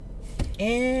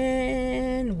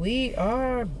And we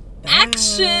are back.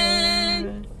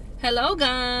 Action! Hello,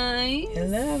 guys.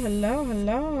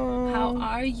 Hello. How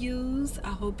are yous? I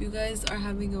hope you guys are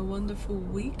having a wonderful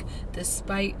week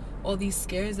despite all these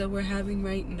scares that we're having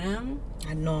right now.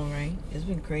 I know, right? It's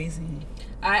been crazy.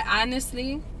 I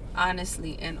honestly,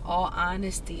 in all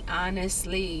honesty,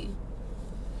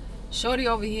 Shorty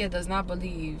over here does not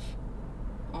believe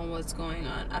on what's going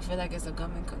on. I feel like it's a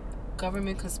government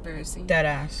conspiracy. That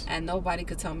ass. And nobody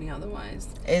could tell me otherwise.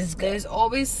 There's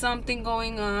always something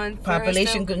going on.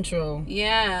 Population control.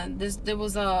 Yeah. There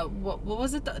was a... What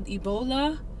was it? The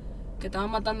Ebola? Que estaba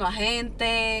matando a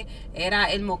gente.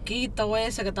 Era el moquito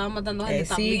ese que estaba matando a gente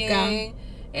también.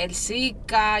 El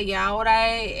Zika. Y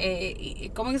ahora es...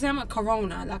 ¿Cómo que se llama?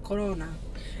 Corona. La corona.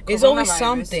 It's always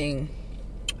something.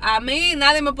 A mí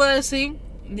nadie me puede decir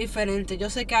diferente. Yo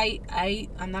sé que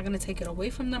I'm not going to take it away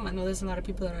from them. I know there's a lot of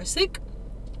people that are sick.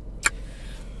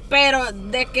 Pero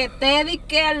de que te di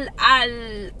que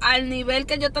al nivel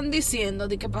que ellos están diciendo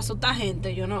de que pasó esta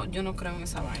gente, yo no creo en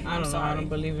esa vaina. I don't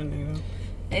believe in it.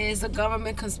 It's a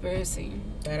government conspiracy.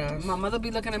 That ass. My mother be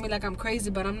looking at me like I'm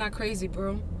crazy, but I'm not crazy,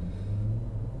 bro.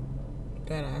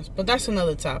 That ass. But that's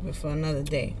another topic for another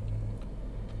day.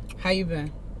 How you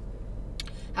been?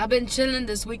 I've been chilling.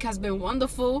 This week has been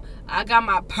wonderful. I got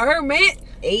my permit.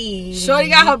 Hey. Shorty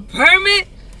got her permit.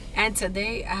 And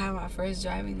today I have my first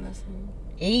driving lesson.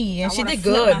 Hey, and she did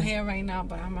flip good. My hair right now,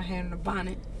 but I have my hair in a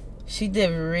bonnet. She did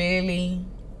really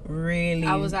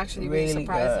I was actually really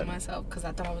surprised good. at myself because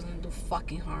I thought I was going to do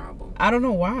fucking horrible. I don't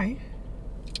know why.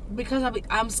 Because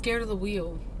I'm scared of the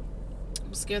wheel.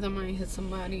 I'm scared that I might hit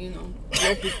somebody,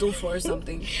 rope it through for or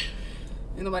something.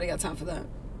 Ain't nobody got time for that.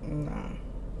 Nah.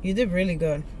 You did really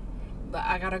good. But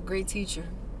I got a great teacher.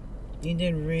 You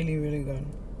did really, really good.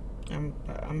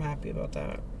 I'm happy about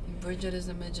that. Bridget is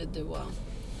a midget, did well.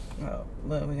 Oh,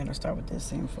 well, we're gonna start with this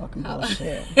same fucking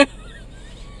bullshit.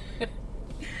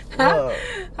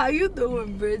 How you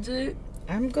doing, Bridget?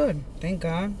 I'm good, thank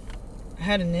God. I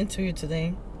had an interview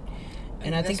today,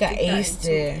 and I think I aced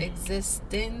it.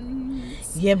 Existence.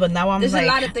 Yeah, but now There's a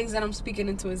lot of things that I'm speaking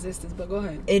into existence, but go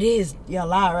ahead. It is, yeah, a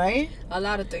lot, right? A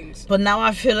lot of things. But now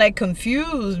I feel like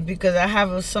confused because I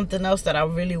have something else that I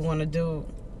really want to do,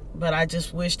 but I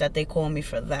just wish that they call me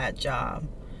for that job.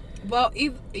 Well,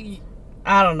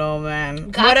 I don't know, man.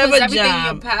 God whatever puts everything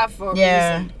job. in your path for a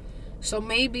reason. So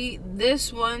maybe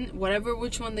this one,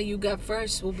 which one that you got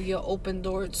first, will be an open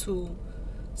door to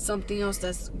something else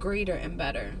that's greater and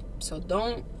better. So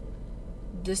don't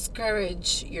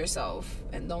discourage yourself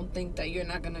and don't think that you're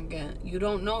not gonna get. You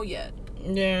don't know yet.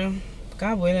 Yeah,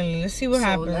 God willing. Let's see what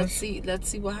happens. Let's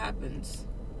see what happens.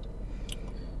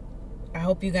 I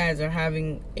hope you guys are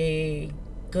having a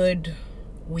good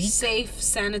week. Safe,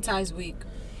 sanitized week.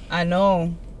 I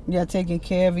know. You're taking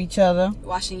care of each other.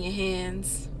 Washing your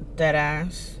hands. That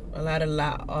ass.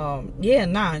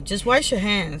 Just wash your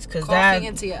hands. Coughing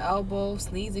into your elbow,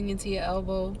 sneezing into your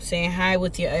elbow. Saying hi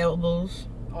with your elbows.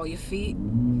 Or your feet.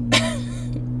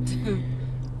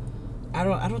 I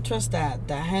don't trust that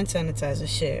hand sanitizer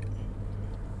shit.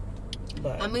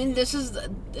 But I mean, this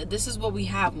is what we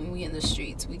have when we in the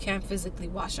streets. We can't physically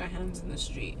wash our hands in the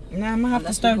street. Now I'm gonna have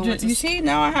to start. You see,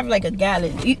 now I have like a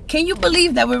gallon. Can you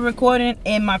believe that we're recording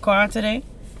in my car today?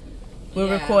 We're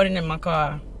recording in my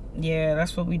car. Yeah,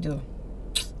 that's what we do.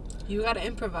 You gotta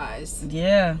improvise.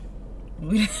 Yeah,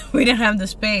 we didn't have the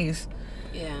space.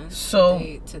 Yeah. So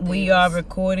we are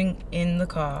recording in the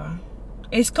car.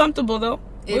 It's comfortable though.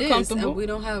 We're comfortable. And we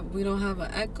don't have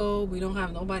an echo. We don't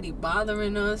have nobody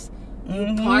bothering us.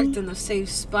 You parked in a safe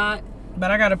spot.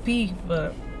 But I gotta pee.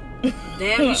 But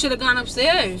damn, you should have gone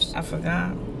upstairs. I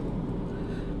forgot.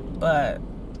 But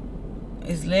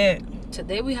it's lit.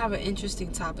 Today we have an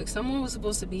interesting topic. Someone was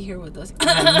supposed to be here with us.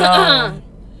 I know.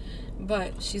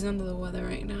 But she's under the weather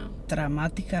right now.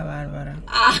 Dramatica Barbara.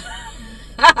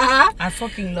 I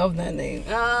fucking love that name.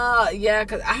 Yeah,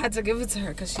 because I had to give it to her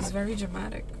because she's very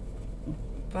dramatic.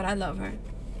 But I love her.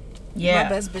 Yeah. My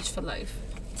best bitch for life.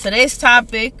 Today's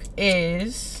topic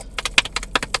is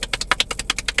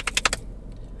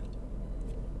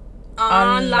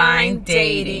online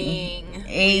dating.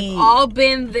 Hey. We've all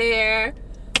been there.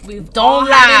 We've Don't all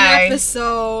lie. had an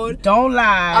episode. Don't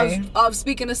lie. Of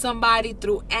speaking to somebody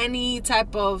through any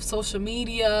type of social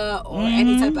media or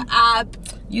any type of app.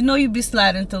 You know you be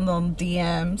sliding through them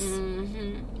DMs.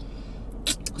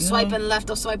 Swiping left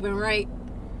or swiping right.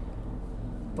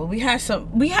 But we had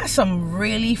some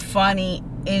really funny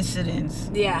incidents.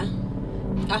 Yeah.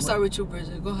 I'll start with you,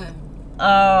 Bridget. Go ahead.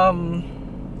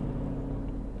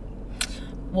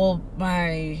 Well,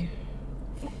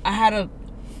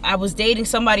 I was dating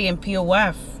somebody in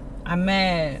POF. I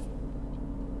met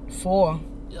 4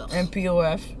 Ugh. in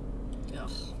POF.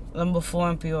 Ugh. Number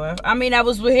 4 in POF. I mean, I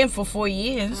was with him for 4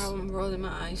 years. I'm rolling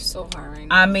my eyes so hard right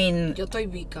now. I mean, yo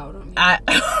estoy weak out on me.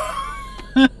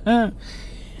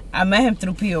 I met him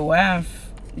through POF.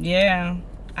 Yeah.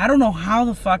 I don't know how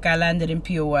the fuck I landed in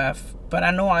POF, but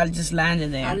I know I just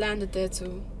landed there. I landed there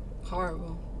too.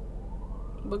 Horrible.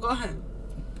 But go ahead.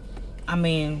 I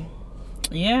mean,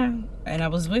 yeah. And I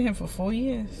was with him for 4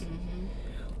 years. Mm-hmm.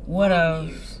 What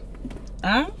else?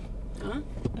 Huh?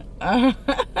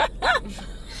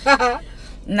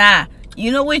 Nah.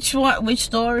 You know which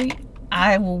story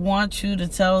I will want you to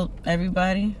tell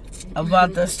everybody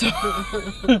about the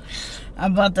story?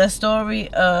 About the story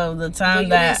of the time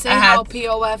that you didn't say how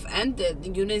POF ended.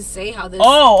 You didn't say how this.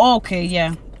 Oh, okay,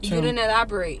 yeah. True. You didn't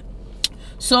elaborate.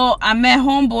 So I met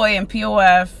Homeboy in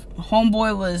POF.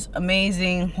 Homeboy was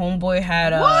amazing. Homeboy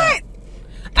had what?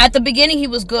 At the beginning, he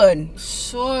was good.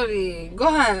 Sorry. Go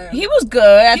ahead. He was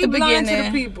good at the beginning. Keep lying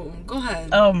to the people. Go ahead.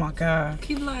 Oh my God.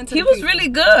 Keep lying to the people. He was really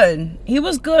good. He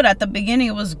was good at the beginning.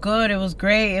 It was good. It was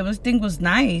great. Everything was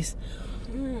nice.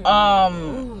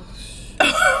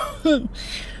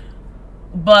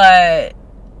 But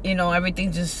you know,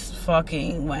 everything just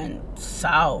fucking went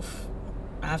south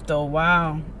after a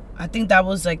while. I think that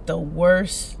was like the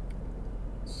worst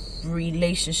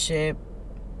relationship.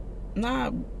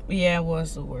 Yeah, it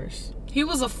was the worst. He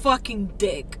was a fucking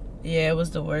dick. Yeah, it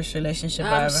was the worst relationship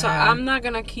I ever had. I'm not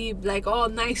gonna keep like all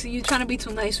nice. You trying to be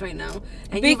too nice right now,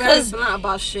 and because you very blunt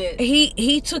about shit.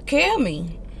 He took care of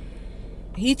me.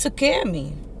 He took care of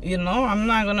me. You know, I'm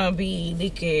not gonna be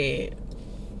like,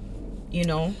 you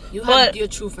know. You have your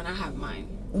truth and I have mine.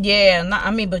 Yeah,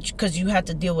 but because you had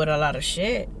to deal with a lot of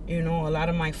shit. You know, a lot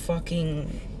of my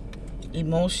fucking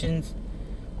emotions.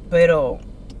 Pero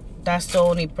that's the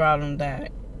only problem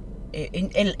that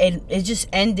it just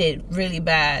ended really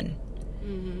bad.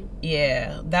 Mm-hmm.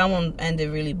 Yeah, that one ended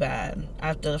really bad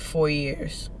after 4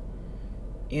 years.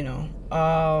 You know,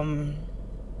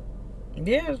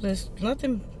 yeah, there's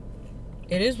nothing.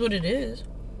 It is what it is.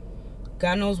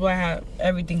 God knows why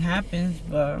everything happens,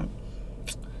 but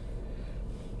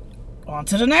on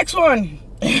to the next one.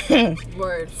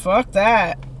 Word. Fuck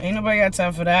that. Ain't nobody got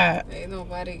time for that. Ain't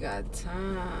nobody got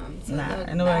time.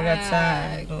 Ain't nobody got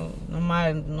time.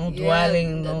 No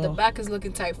dwelling. The back is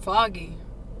looking tight foggy.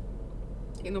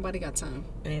 Ain't nobody got time.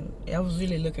 And I was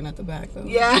really looking at the back though.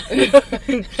 Yeah. Ain't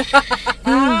nobody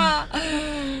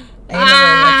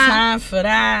got time for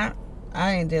that.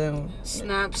 I ain't dealing with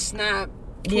snap.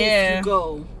 Poof, yeah. You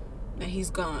go. And he's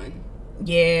gone.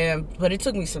 Yeah, but it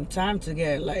took me some time to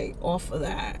get like off of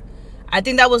that. I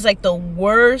think that was like the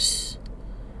worst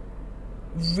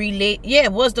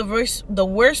it was the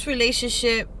worst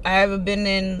relationship I ever been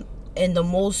in, and the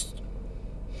most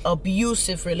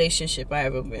abusive relationship I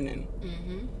ever been in.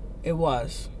 Mm-hmm. It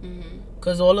was.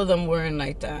 Because all of them weren't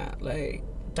like that. Like,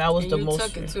 that was the most. You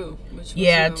took it too.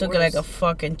 Yeah, I took it like a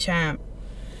fucking champ.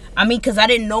 I mean, because I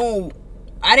didn't know,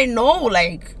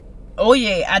 like, oh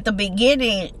yeah, at the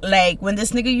beginning, like, when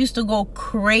this nigga used to go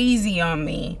crazy on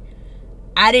me,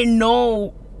 I didn't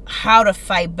know how to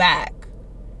fight back.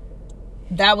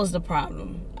 That was the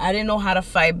problem. I didn't know how to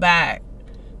fight back.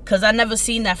 Because I never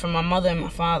seen that from my mother and my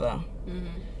father. Mm-hmm.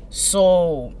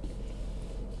 So,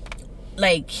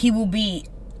 like, he will be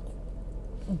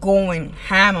going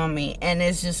ham on me. And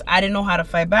it's just, I didn't know how to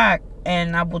fight back.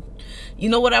 And I would, you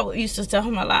know what, I used to tell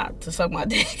him a lot? To suck my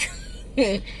dick.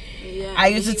 Yeah, I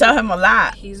used to tell him a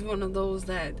lot. He's one of those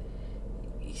that...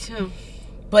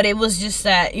 But it was just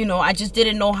that, you know, I just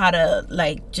didn't know how to,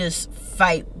 like, just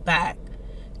fight back.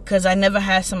 Because I never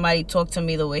had somebody talk to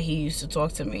me the way he used to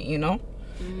talk to me, you know?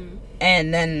 Mm-hmm.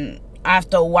 And then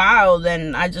after a while,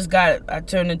 then I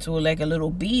turned into like a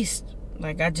little beast.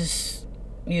 Like, I just,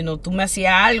 you know, tú me hacías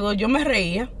algo, yo me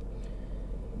reía.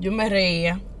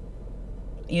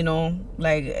 You know,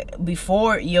 like,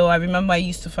 before, I remember I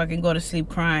used to fucking go to sleep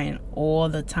crying all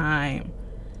the time.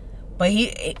 But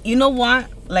he, you know what?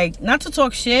 Like, not to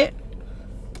talk shit,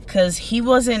 because he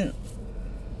wasn't,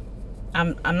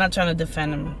 I'm not trying to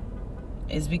defend him.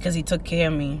 It's because he took care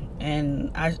of me.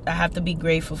 And I have to be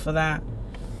grateful for that.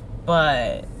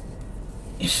 But,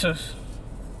 it's just,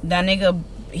 that nigga,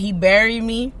 he buried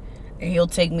me, and he'll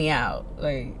take me out.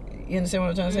 Like, you understand what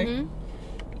I'm trying to say?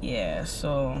 Yeah,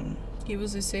 so... He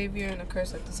was a savior and a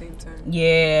curse at the same time.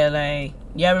 Yeah, like,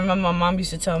 I remember my mom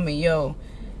used to tell me, yo,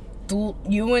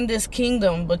 you in this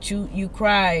kingdom, but you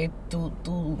cry, tú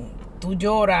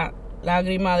llora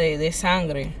lágrima de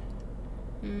sangre.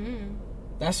 Mm-hmm.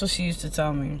 That's what she used to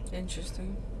tell me.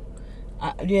 Interesting.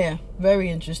 Yeah, very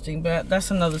interesting, but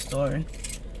that's another story.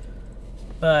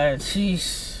 But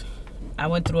I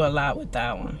went through a lot with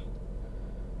that one.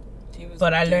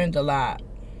 But I learned a lot.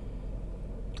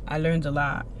 I learned a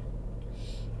lot.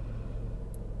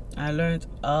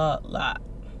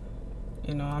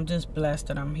 You know, I'm just blessed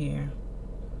that I'm here.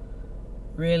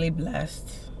 Really blessed.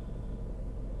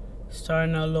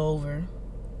 Starting all over.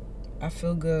 I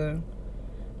feel good.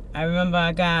 I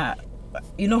remember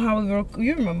you know how we broke,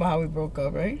 you remember how we broke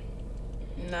up, right?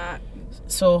 Not.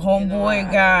 So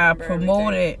homeboy got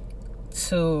promoted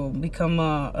to become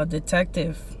a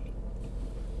detective.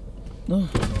 Oh,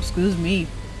 excuse me.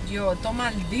 Yo,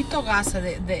 toma maldito gas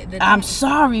de I'm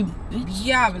sorry.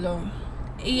 Diablo.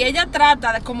 Y ella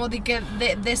trata de como de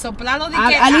soplarlo de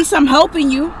que... At least I'm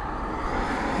helping you.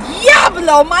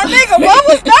 Diablo, my nigga, what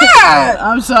was that?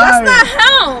 I'm sorry. That's not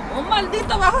help. Un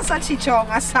maldito bajo salchichón,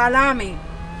 a salami.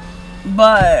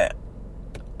 But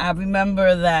I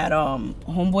remember that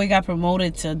homeboy got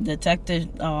promoted to detective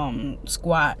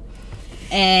squad.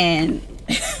 And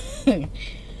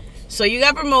so you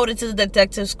got promoted to the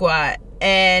detective squad,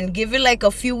 and give it like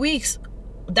a few weeks.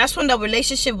 That's when the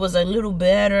relationship was a little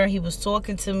better. He was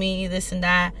talking to me, this and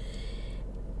that.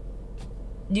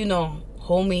 You know,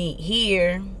 homie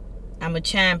here, I'm a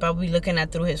champ. I'll be looking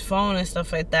at through his phone and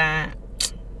stuff like that.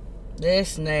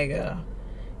 This nigga,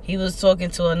 he was talking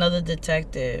to another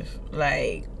detective.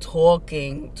 Like,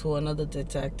 talking to another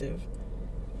detective.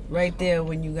 Right there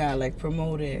when you got, like,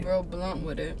 promoted. Real blunt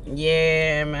with it.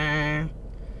 Yeah, man.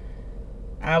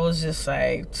 I was just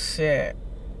like, shit.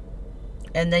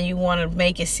 And then you want to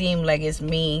make it seem like it's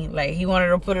me. Like, he wanted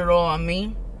to put it all on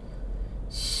me.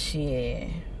 Shit.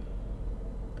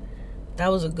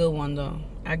 That was a good one, though.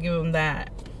 I give him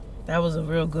that. That was a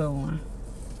real good one.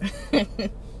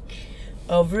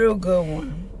 A real good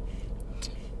one.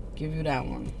 Give you that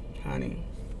one, honey.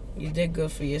 You did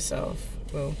good for yourself,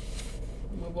 bro.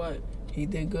 What? He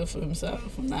did good for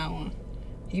himself from that one.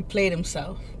 He played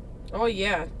himself. Oh,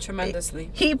 yeah. Tremendously.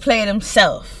 He played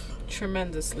himself.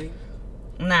 Tremendously.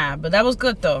 Nah, but that was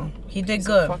good, though. He did He's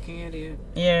good. A fucking idiot.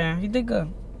 Yeah, he did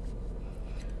good.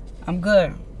 I'm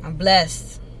good. I'm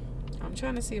blessed. I'm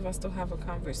trying to see if I still have a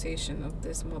conversation of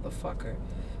this motherfucker,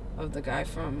 of the guy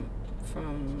from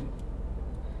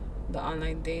the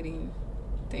online dating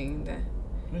thing.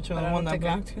 Which one? The one that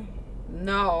blocked you?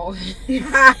 No.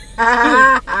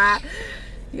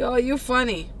 Yo, you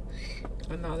funny.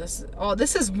 Oh, no,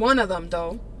 this is one of them,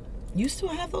 though. You still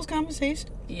have those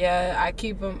conversations? Yeah, I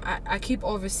keep them. I keep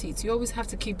all receipts. You always have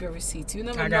to keep your receipts. You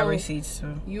never know. I got receipts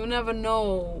too. You never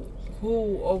know who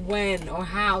or when or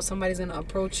how somebody's gonna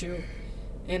approach you.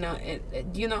 You know,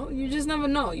 you just never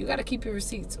know. You gotta keep your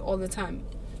receipts all the time.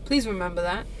 Please remember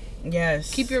that.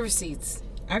 Yes. Keep your receipts.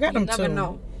 I got them too. You never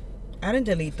know. I didn't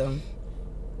delete them.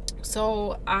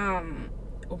 So,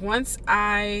 once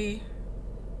I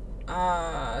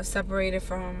separated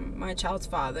from my child's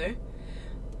father,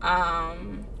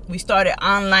 we started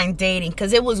online dating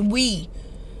because it was we.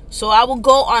 So I would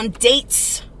go on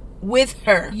dates with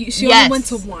her. She only went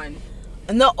to one.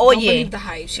 No, Don't believe the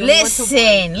hype.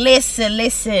 Listen.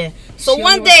 So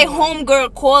one day,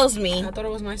 homegirl calls me. I thought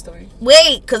it was my story.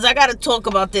 Wait, because I got to talk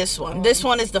about this one. Oh. This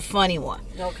one is the funny one.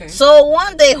 Okay. So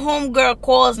one day, homegirl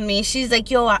calls me. She's like,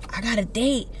 yo, I got a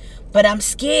date, but I'm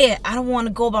scared. I don't want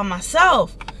to go by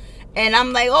myself. And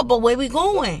I'm like, oh, but where we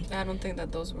going? I don't think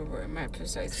that those were my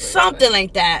precise words. Something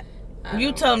like that.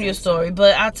 You tell them your story,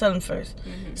 but I'll tell them first.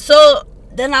 Mm-hmm. So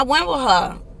then I went with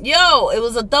her. Yo, it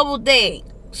was a double date.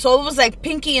 So it was like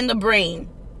Pinky in the Brain.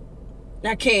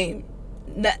 That came.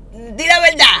 Di la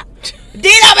verdad.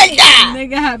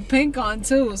 Nigga had pink on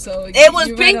too, so it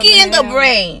was Pinky in the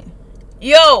Brain.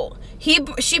 Yo, she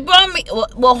brought me.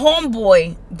 Well,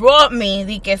 homeboy brought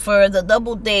me for the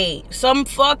double date some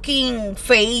fucking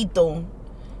feito.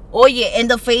 Oh yeah, and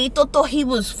the feito thought he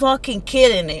was fucking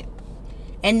killing it.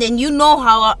 And then you know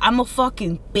how I'm a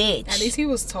fucking bitch. At least he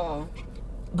was tall.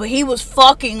 But he was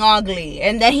fucking ugly.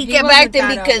 And then he came back to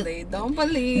me because... Ugly. Don't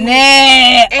believe. Nah.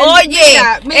 Oye,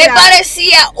 él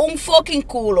parecía un fucking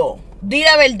culo. Di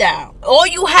la verdad. All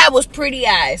you had was pretty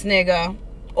eyes, nigga.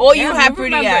 All you had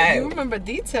pretty eyes. You remember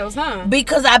details, huh?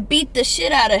 Because I beat the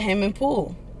shit out of him in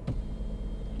pool.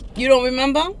 You don't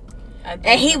remember?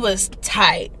 And he was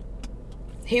tight.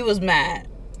 He was mad.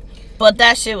 But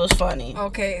that shit was funny.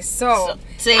 Okay, so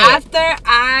after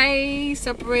I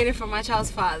separated from my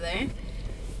child's father...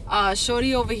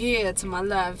 Shorty over here to my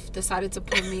left decided to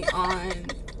put me on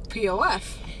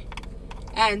POF.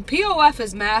 And POF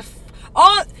is math.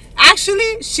 Oh,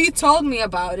 actually, she told me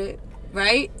about it,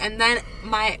 right? And then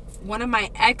one of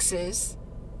my exes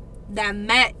that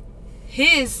met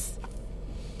his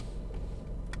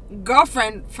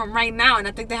girlfriend from right now, and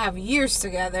I think they have years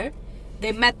together,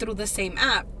 they met through the same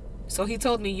app. So he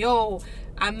told me, yo,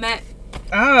 I met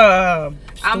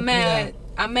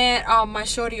my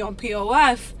shorty on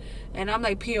POF, and I'm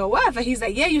like, POF, and he's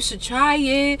like, yeah, you should try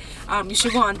it. You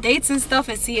should go on dates and stuff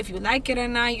and see if you like it or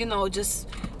not. You know, just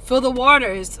fill the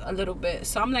waters a little bit.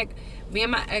 So I'm like, me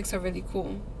and my ex are really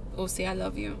cool. Osi, I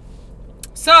love you.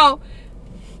 So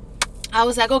I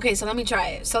was like, okay, so let me try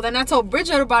it. So then I told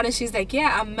Bridget about it. She's like,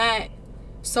 yeah, I met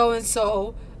so and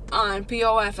so on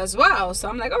POF as well. So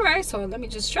I'm like, all right, so let me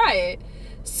just try it.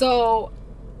 So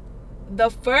the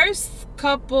first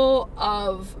couple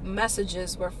of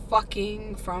messages were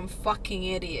from fucking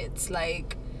idiots,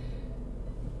 like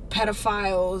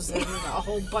pedophiles and a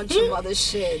whole bunch of other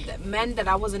shit, that men that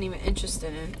I wasn't even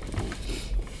interested in.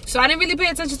 So I didn't really pay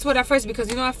attention to it at first, because,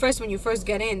 you know, at first when you first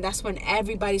get in, that's when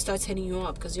everybody starts hitting you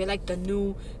up, because you're like the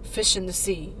new fish in the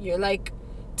sea. You're like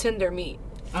Tinder meat.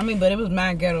 I mean, but it was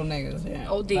mad ghetto niggas, yeah.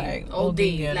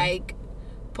 OD. Like,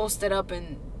 posted up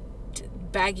in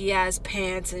baggy ass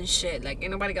pants and shit. Like,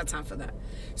 ain't nobody got time for that.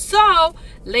 So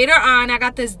later on, I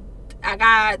got this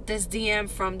DM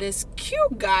from this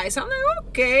cute guy. So I'm like,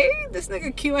 okay, this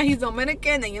nigga cute and he's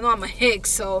Dominican, and you know I'm a hick,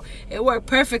 so it worked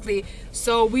perfectly.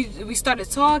 So we started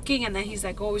talking, and then he's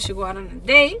like, oh, we should go out on a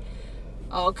date.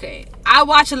 Okay, I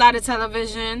watch a lot of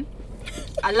television.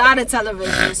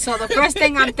 So the first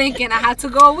thing I'm thinking, I had to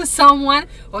go with someone,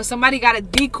 or somebody got a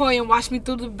decoy and watch me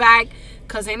through the back,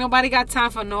 cause ain't nobody got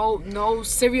time for no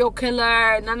serial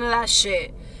killer, none of that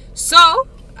shit. So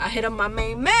I hit up my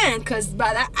main man, cause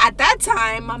at that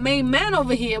time my main man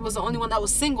over here was the only one that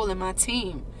was single in my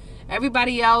team.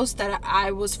 Everybody else that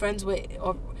I was friends with,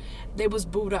 or they was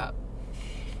booed up.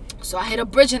 So I hit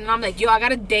up Bridget, and I'm like, yo, I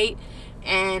got a date,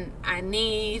 and I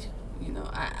need, you know,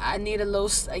 I need a little.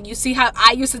 You see how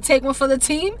I used to take one for the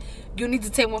team? You need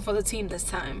to take one for the team this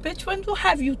time. Bitch, when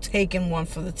have you taken one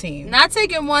for the team? Not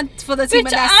taking one for the team.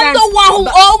 Bitch, I'm the one who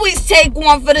always take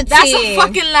one for the team. That's a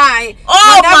fucking lie.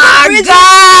 Oh my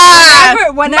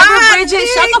God. Whenever Bridget,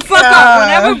 shut the fuck up.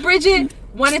 Whenever Bridget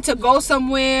wanted to go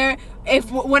somewhere,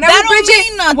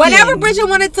 whenever Bridget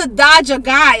wanted to dodge a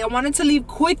guy or wanted to leave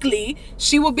quickly,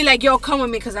 she would be like, yo, come with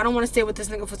me, because I don't want to stay with this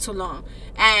nigga for too long,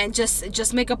 and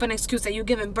just make up an excuse that you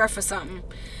giving birth or something,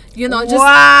 you know. Just,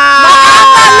 wow. But I'm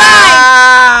not lying.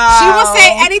 She would say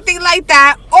anything like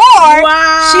that, or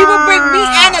she would bring me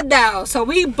and Adele, so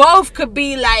we both could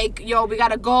be like, yo, we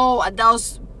gotta go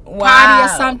Adele's party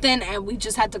or something, and we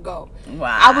just had to go.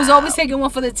 I was always taking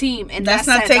one for the team, and that's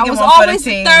not taking one for the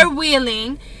team. I was always third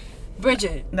wheeling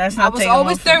Bridget. That's not. I was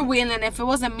always third wheeling. If it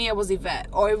wasn't me, it was Yvette,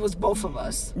 or it was both of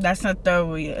us. That's not third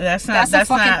wheel. That's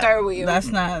third wheel. That's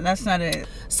not it.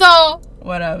 So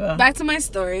whatever. Back to my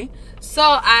story. So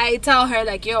I tell her,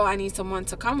 like, yo, I need someone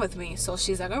to come with me. So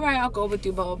she's like, all right, I'll go with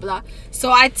you, blah blah blah.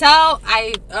 So I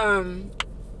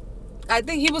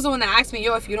think he was the one that asked me,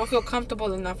 yo, if you don't feel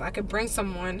comfortable enough, I could bring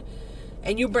someone,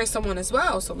 and you bring someone as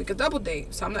well, so we could double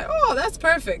date. So I'm like, oh, that's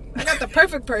perfect. I got the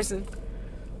perfect person.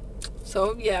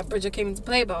 So, yeah, Bridget came into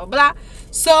play, blah, blah, blah.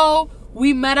 So,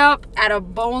 we met up at a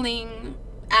bowling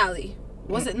alley.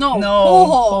 Was it? No, pool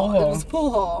hall. It was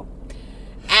pool hall.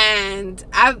 And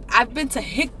I've been to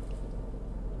hick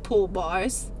pool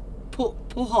bars, pool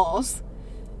halls.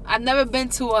 I've never been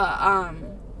to a,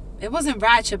 it wasn't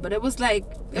ratchet, but it was like,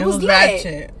 it was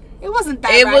ratchet. It wasn't that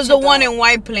ratchet. It was the one in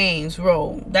White Plains,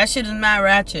 bro. That shit is mad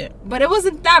ratchet. But it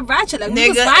wasn't that ratchet. Like,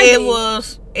 nigga,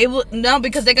 it was no,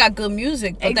 because they got good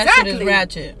music, but that shit is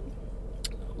ratchet.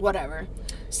 Whatever.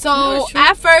 So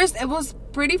at first it was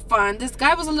pretty fun. This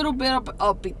guy was a little bit of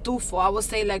a pitufo. I would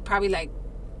say like probably like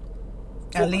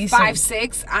at least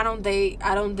 5'6". I don't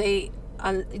date.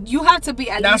 You have to be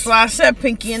at least. That's why I said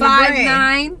pinky in the brain.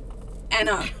 5'9" and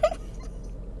up.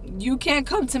 You can't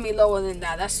come to me lower than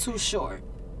that. That's too short.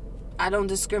 I don't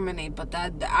discriminate, but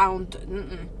that I don't.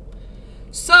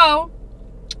 So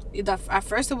at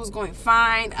first it was going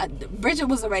fine. Bridget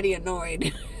was already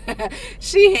annoyed.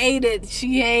 she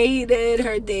hated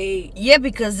her date. Yeah,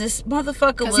 because this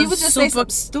motherfucker was, he would just super, say some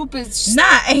stupid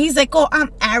and he's like, oh,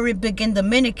 I'm Arabic and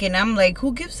Dominican. I'm like,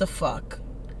 who gives a fuck?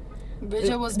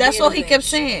 Bridget was. That's all he kept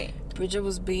saying. Bridget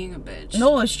was being a bitch.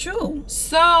 No, it's true.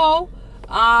 So,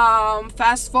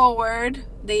 fast forward,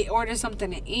 they ordered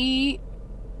something to eat.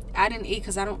 I didn't eat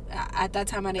because at that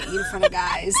time I didn't eat in front of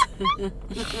guys.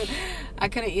 I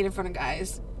couldn't eat in front of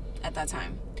guys at that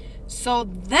time. So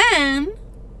then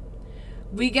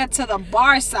we get to the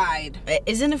bar side.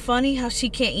 Isn't it funny how she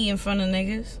can't eat in front of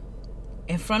niggas?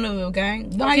 In front of a guy?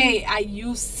 Okay, I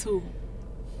used to.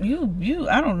 You,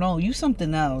 I don't know. You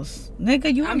something else.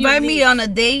 Nigga, you invite me on a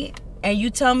date and you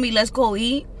tell me let's go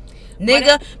eat.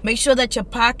 Nigga, make sure that your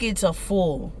pockets are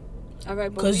full. All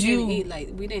right, but we didn't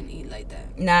eat like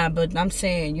that. Nah, but I'm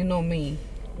saying, you know me.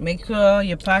 Make sure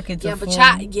your pockets are full.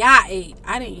 I ate.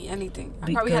 I didn't eat anything.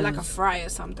 I probably had like a fry or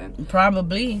something.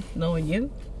 Probably, knowing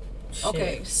you. Shit.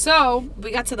 Okay, so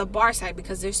we got to the bar side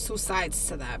because there's 2 sides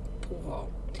to that pool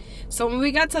hall. So when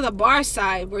we got to the bar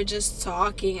side, we're just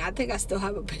talking. I think I still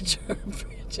have a picture of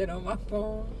Bridget on my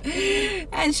phone.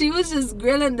 And she was just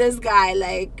grilling this guy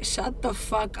like, shut the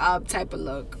fuck up type of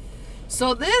look.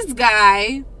 So this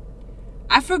guy,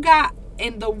 I forgot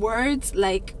in the words,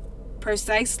 like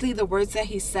precisely the words that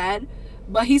he said,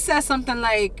 but he said something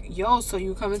like, yo, so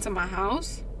you coming to my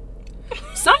house?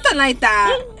 Something like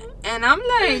that. And I'm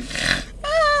like,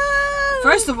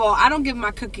 first of all, I don't give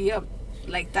my cookie up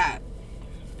like that.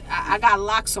 I got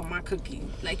locks on my cookie.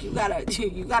 Like, you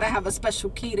gotta have a special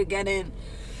key to get in.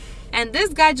 And this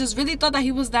guy just really thought that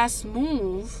he was that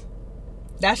smooth.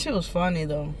 That shit was funny,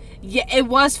 though. Yeah, it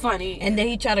was funny. And then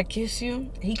he tried to kiss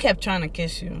you. He kept trying to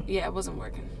kiss you. Yeah, it wasn't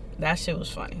working. That shit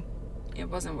was funny. It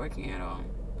wasn't working at all.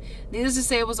 Needless to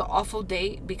say, it was an awful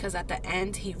date because at the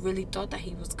end, he really thought that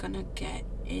he was gonna get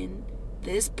in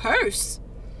this purse.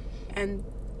 And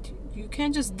you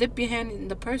can't just dip your hand in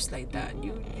the purse like that.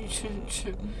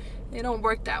 It don't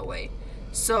work that way.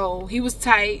 So he was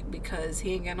tight because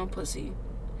he ain't got no pussy.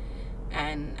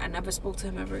 And I never spoke to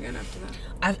him ever again after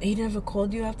that. He never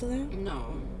called you after that?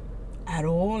 No. At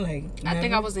all? Like, I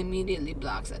think I was immediately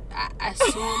blocked. As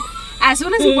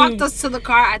soon as he walked us to the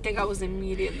car, I think I was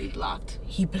immediately blocked.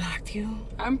 He blocked you?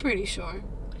 I'm pretty sure.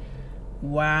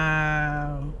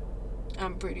 Wow.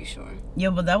 I'm pretty sure.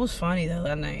 Yeah, but that was funny though,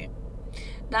 that night.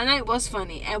 That night was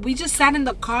funny. And we just sat in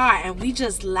the car and we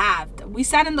just laughed. We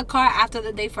sat in the car after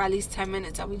the date for at least 10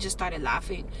 minutes and we just started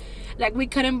laughing. Like, we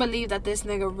couldn't believe that this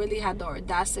nigga really had the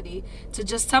audacity to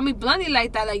just tell me bluntly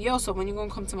like that. Like, yo, so when you gonna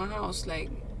come to my house? Like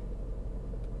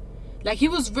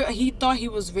he thought he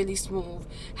was really smooth.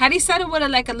 Had he said it with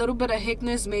a little bit of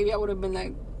hickness, maybe I would have been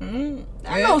like, a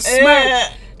little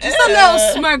smirk. Just a little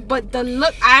smirk. But the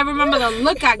look, I remember the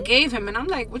look I gave him. And I'm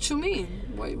like, what you mean?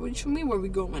 What you mean where we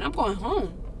going? I'm going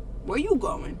home. Where you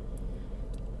going?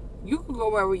 You could go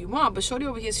wherever you want. But shorty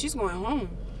over here, she's going home.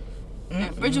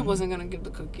 And Bridget wasn't going to give the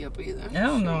cookie up either.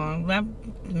 Hell no.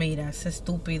 Mira, ese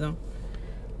estúpido.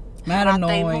 Mad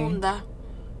annoying.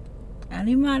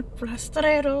 Animal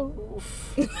plastrero.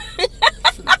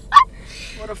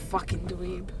 What a fucking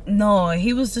dweeb. No,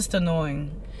 he was just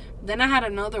annoying. Then I had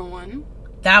another one.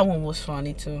 That one was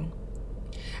funny too.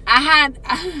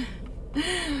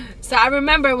 So I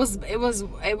remember it was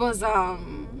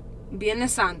Viernes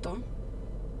Santo.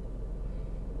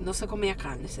 No se comía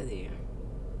carne ese día.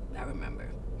 I remember.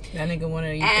 That nigga wanted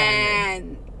to eat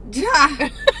carne.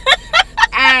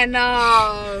 And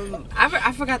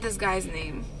I forgot this guy's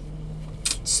name.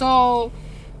 So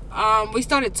we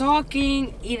started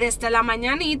talking y desde la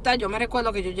mañanita yo me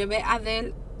recuerdo que yo llevé a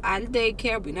Adele al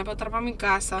daycare, vine para atrás para mi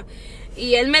casa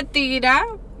y él me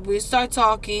tira, we start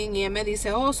talking y él me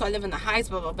dice, oh, so I live in the Heights,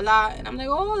 blah blah blah, and I'm like,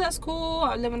 oh, that's cool,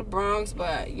 I live in the Bronx,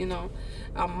 but you know,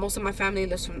 most of my family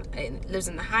lives in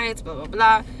the Heights, blah blah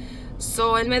blah.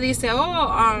 So él me dice,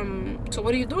 oh, so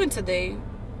what are you doing today?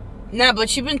 Nah, but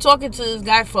she been talking to this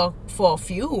guy for a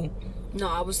few. No,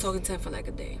 I was talking to him for like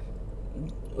a day.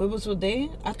 It was a day?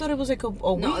 I thought it was like a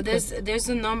week. No, there's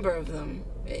a number of them.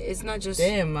 It's not just...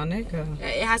 Damn, my nigga.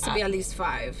 It has to be at least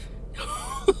 5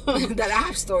 that I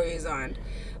have stories on.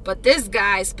 But this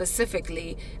guy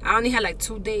specifically, I only had like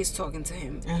 2 days talking to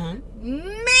him.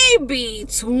 Maybe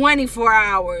 24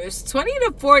 hours.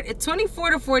 24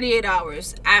 to 48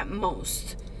 hours at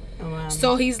most. Oh, wow.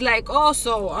 So he's like, oh,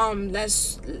 so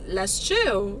let's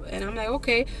chill, and I'm like,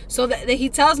 okay. So that he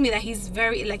tells me that he's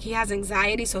very, like, he has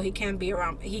anxiety, so he can't be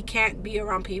around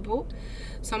people.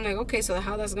 So I'm like, okay, so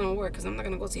how that's gonna work? Because I'm not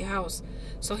gonna go to your house.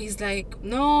 So he's like,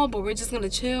 no, but we're just gonna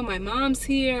chill. My mom's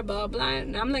here, blah blah.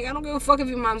 And I'm like, I don't give a fuck if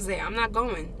your mom's there. I'm not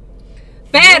going.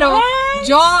 Pero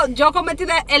yo cometí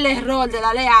el error de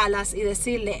darle alas y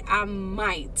decirle I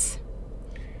might.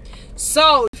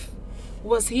 So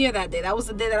was here that day. That was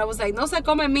the day that I was like, no se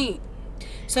come meat.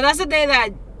 So that's the day that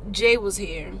Jay was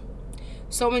here.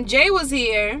 So when Jay was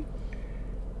here,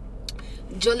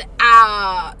 yo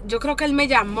creo que él me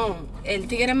llamó. El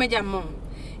tigre me llamó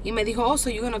y me dijo, oh, so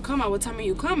you're gonna come? At what time are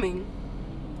you coming?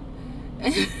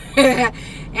 and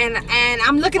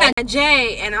I'm looking at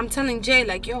Jay and I'm telling Jay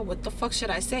like, yo, what the fuck should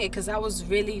I say? Because I was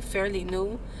really fairly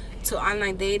new to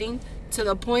online dating, to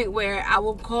the point where I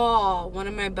will call one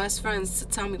of my best friends to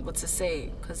tell me what to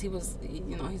say, because he was,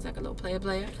 you know, he's like a little player.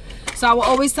 So I will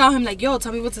always tell him like, yo,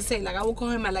 tell me what to say. Like, I will call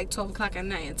him at like 12 o'clock at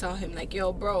night and tell him like,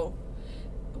 yo, bro,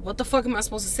 what the fuck am I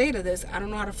supposed to say to this? I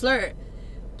don't know how to flirt.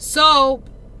 So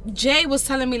Jay was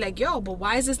telling me, like, yo, but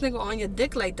why is this nigga on your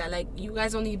dick like that? Like, you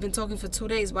guys only been talking for 2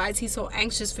 days. Why is he so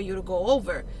anxious for you to go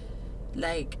over?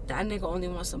 Like, that nigga only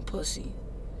wants some pussy.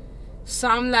 So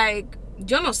I'm like,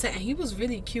 yo no sé. He was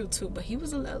really cute too, but he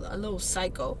was a little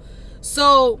psycho.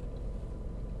 So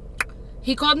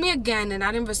he called me again and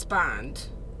I didn't respond.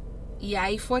 Y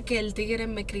ahí fue que el tigre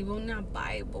me escribió una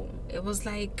Bible. It was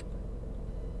like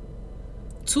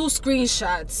 2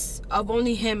 screenshots of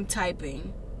only him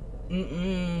typing.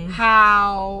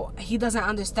 How he doesn't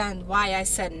understand why I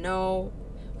said no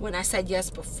when I said yes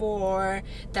before,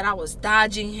 that I was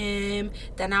dodging him,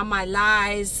 that now my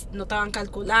lies no estaban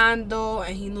calculando,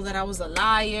 and he knew that I was a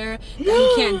liar, that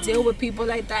he can't deal with people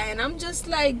like that. And I'm just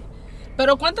like,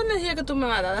 pero cuánta energía que tú me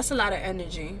vas a dar? That's a lot of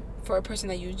energy for a person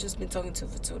that you've just been talking to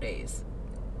for 2 days.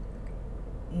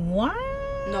 What?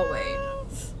 No way.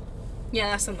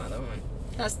 Yeah, that's another one.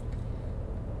 That's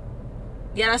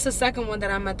the second one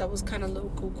that I met that was kind of a little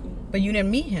cuckoo. But you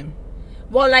didn't meet him?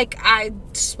 Well, like, I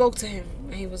spoke to him,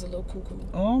 and he was a little cuckoo.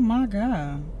 Oh, my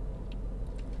God.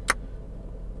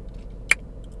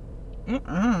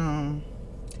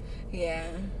 Yeah.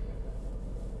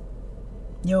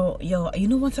 Yo, you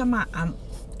know one time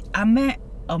I met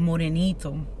a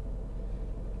morenito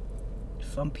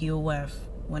from POF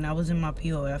when I was in my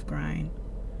POF grind.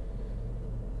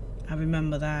 I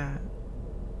remember that.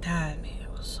 That man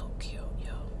was so cute,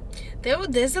 yo.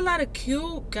 There's a lot of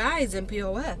cute guys in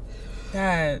POF.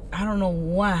 That I don't know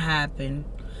what happened.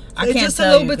 I They're can't just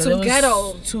tell a little bit too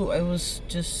ghetto. It was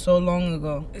just so long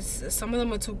ago. Some of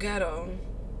them are too ghetto.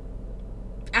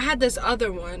 I had this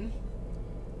other one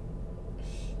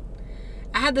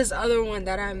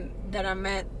that I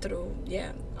met through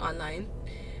online.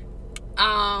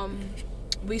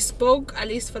 We spoke at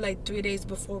least for like 3 days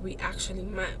before we actually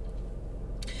met,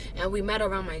 and we met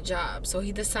around my job. So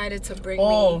he decided to bring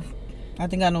me. I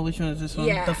think I know which one is this one.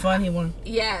 Yeah. The funny one.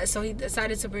 Yeah, so he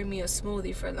decided to bring me a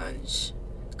smoothie for lunch.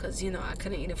 Because, I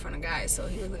couldn't eat in front of guys, so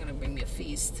he wasn't going to bring me a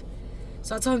feast.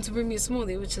 So I told him to bring me a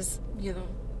smoothie, which is,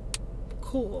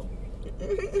 cool.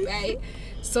 Right?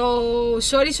 So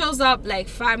Shorty shows up like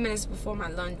 5 minutes before my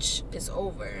lunch is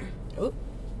over. Ooh.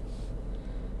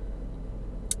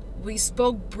 We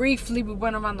spoke briefly. We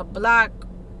went around the block.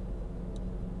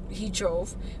 He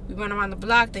drove. We went around the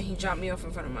block, then he dropped me off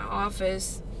in front of my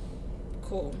office.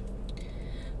 Cool.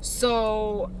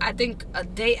 So I think a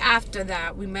day after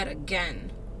that we met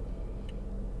again.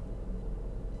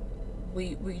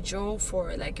 We drove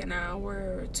for like an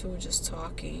hour or two just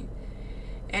talking,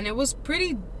 and it was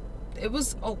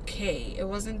okay. It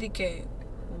wasn't like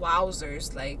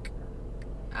wowzers, like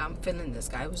I'm feeling this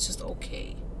guy. It was just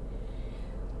okay.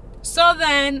 So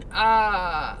then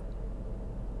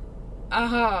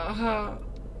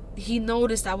he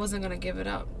noticed I wasn't gonna give it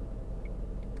up.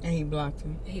 And he blocked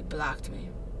him. He blocked me.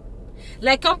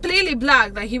 Like, completely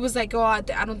blocked. Like, he was like, oh, I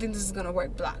don't think this is going to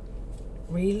work. Block.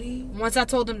 Really? Once I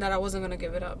told him that I wasn't going to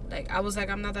give it up. Like, I was like,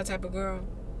 I'm not that type of girl.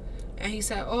 And he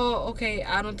said, oh, okay,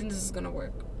 I don't think this is going to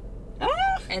work.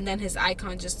 And then his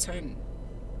icon just turned.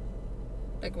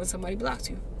 Like, when somebody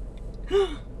blocked you.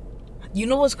 You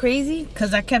know what's crazy?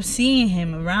 Because I kept seeing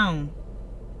him around.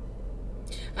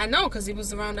 I know, because he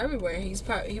was around everywhere.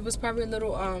 He was probably a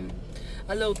little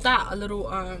thought,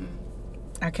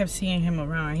 I kept seeing him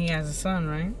around. He has a son,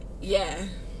 right? Yeah.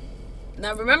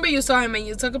 Now, remember you saw him and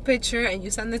you took a picture and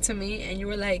you sent it to me and you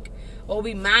were like, oh,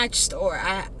 we matched, or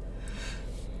I...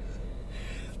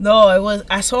 No,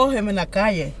 I saw him in la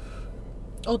calle.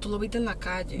 Oh, tú lo viste en la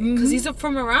calle. Because he's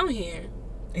from around here.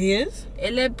 He is?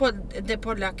 Él es de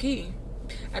por aquí.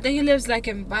 I think he lives like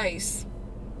in Vice.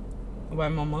 By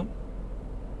my mom?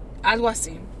 Algo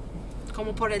así.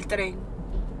 Como por el tren.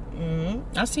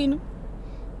 I seen him.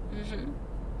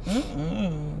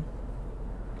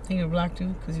 Think you blocked you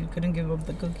because you couldn't give up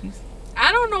the cookies?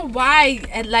 I don't know why.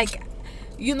 And like,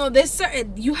 there's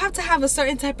certain, you have to have a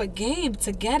certain type of game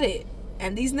to get it.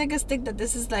 And these niggas think that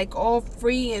this is like all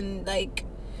free and like,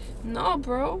 no,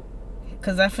 bro.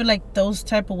 Because I feel like those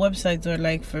type of websites are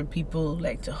like for people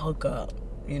like to hook up,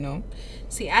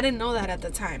 See, I didn't know that at the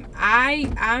time.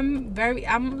 I'm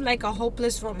like a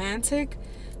hopeless romantic.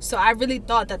 So I really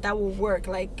thought that would work.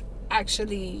 Like,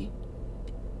 actually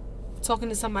talking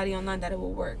to somebody online, that it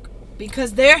will work.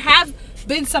 Because there have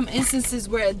been some instances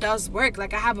where it does work.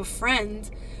 Like, I have a friend,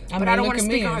 but I don't want to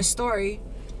speak on her story.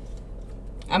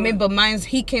 I mean, but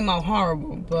he came out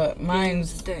horrible. But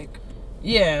mine's... dick.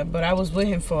 Yeah, but I was with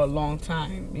him for a long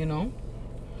time,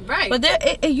 Right. But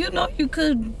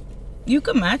you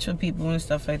could match with people and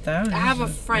stuff like that. I have a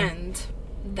friend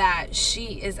that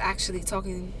she is actually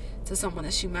talking to someone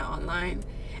that she met online,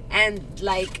 and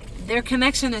like their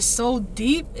connection is so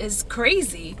deep, is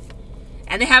crazy,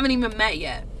 and they haven't even met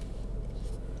yet.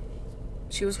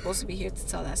 She was supposed to be here to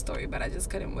tell that story, but I just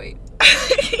couldn't wait.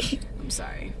 I'm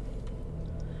sorry.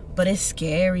 But it's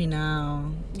scary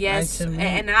now. Yes, like,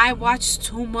 and I watch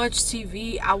too much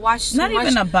TV. I watch too much. Not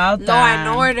even about that. Law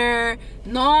and Order.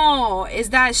 No, is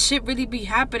that shit really be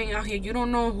happening out here? You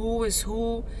don't know who is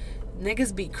who.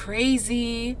 Niggas be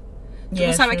crazy. Tú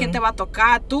no sabes quién te va a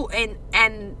tocar. Tú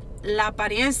en la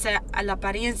apariencia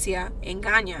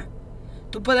engaña.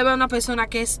 Tú puedes ver una persona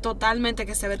que es totalmente,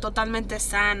 que se ve totalmente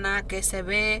sana, que se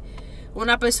ve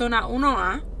una persona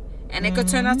 1A, and it could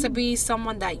turn out to be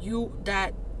someone that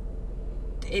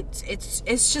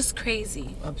it's just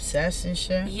crazy. Obsessed and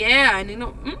shit. Yeah, and you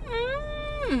know,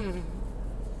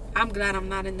 I'm glad I'm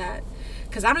not in that,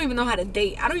 because I don't even know how to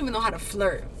date. I don't even know how to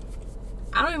flirt.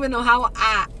 I don't even know how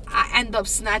I end up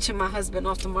snatching my husband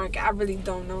off the market. I really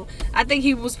don't know. I think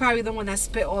he was probably the one that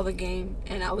spit all the game,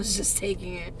 and I was just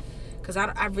taking it. Because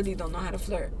I really don't know how to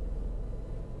flirt.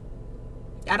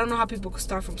 I don't know how people could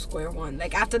start from square one.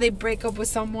 Like, after they break up with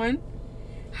someone,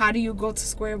 how do you go to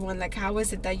square one? Like, how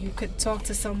is it that you could talk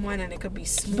to someone and it could be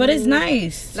smooth? But it's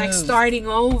nice. Like, starting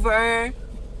over.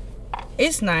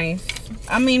 It's nice.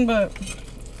 I mean, but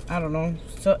I don't know.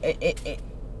 So, it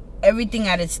everything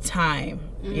at its time,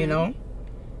 you know?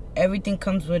 Everything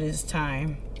comes with its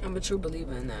time. I'm a true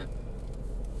believer in that.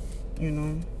 You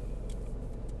know?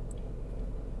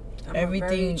 I'm everything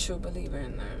a very true believer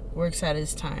in that. Works at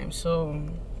its time. So,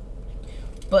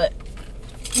 but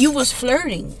you was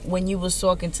flirting when you was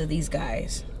talking to these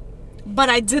guys. But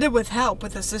I did it with help,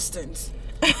 with assistance.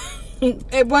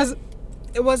 It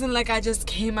wasn't like I just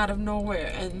came out of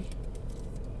nowhere and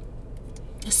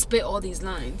spit all these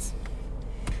lines.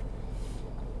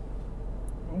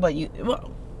 But you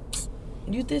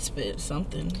did spit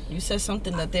something. You said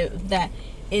something that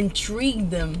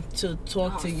intrigued them to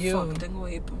talk to you. Fuck, tengo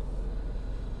hipo.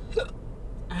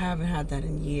 I haven't had that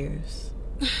in years.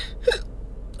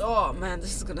 Oh man,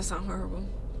 this is gonna sound horrible.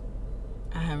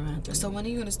 I haven't had that. So when are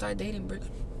you gonna start dating,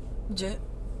 Jet?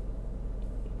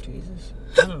 Jesus,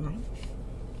 I don't know.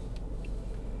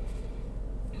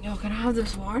 Yo, can I have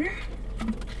this water?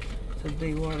 It's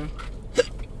big water.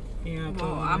 Yeah.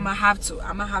 Well, I'm gonna have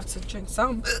to drink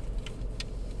some.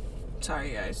 Sorry,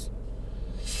 guys.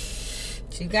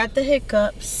 She got the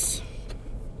hiccups.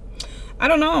 I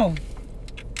don't know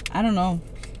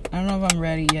if I'm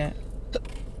ready yet.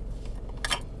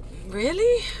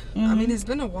 Really? I mean, it's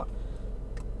been a while.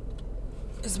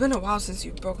 It's been a while since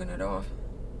you've broken it off.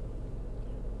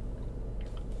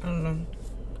 I don't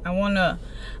know.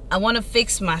 I wanna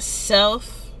fix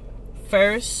myself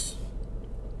first.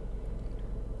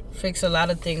 Fix a lot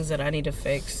of things that I need to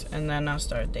fix, and then I'll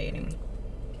start dating.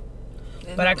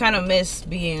 But I kind of miss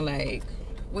being like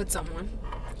with someone.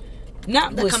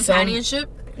 Not the with companionship.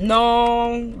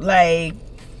 No, like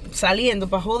saliendo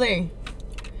pa joder.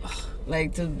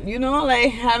 Like to, you know,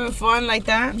 like having fun like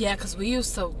that. Yeah, cause we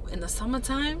used to in the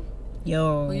summertime.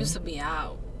 Yo, we used to be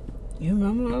out. You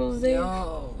remember those days?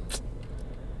 Yo.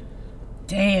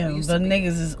 Damn, the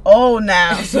niggas is old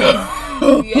now. So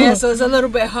yeah, so it's a little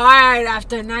bit hard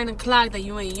after 9 o'clock that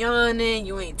you ain't yawning,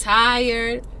 you ain't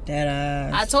tired. That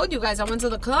ass. I told you guys I went to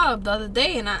the club the other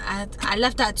day and I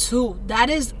left at 2. That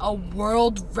is a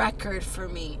world record for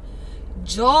me.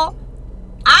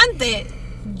 Antes,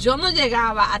 yo no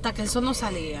llegaba hasta que el sol no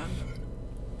salía.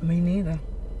 Me neither.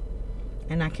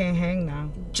 And I can't hang now.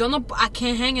 I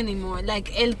can't hang anymore.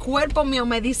 Like, el cuerpo mío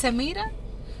me dice, mira,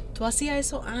 tú hacías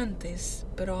eso antes,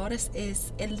 pero ahora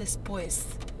es el después.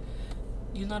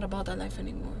 You're not about that life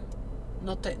anymore.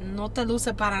 No te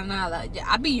luce para nada.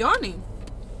 I be yawning.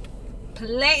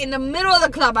 In the middle of the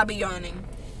club, I be yawning.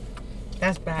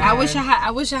 That's bad. I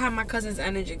wish I had my cousin's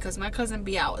energy, because my cousin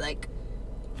be out like.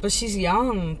 But she's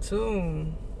young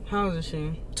too. How old is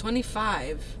she?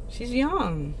 25. She's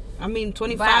young. I mean,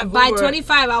 25. By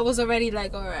 25, I was already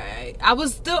like, all right. I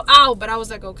was still out, but I was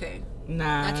like, okay.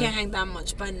 Nah. I can't hang that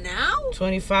much. But now?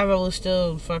 25, I was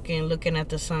still fucking looking at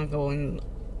the sun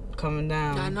coming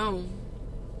down. I know.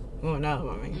 Going up,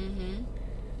 I mean. Mm-hmm.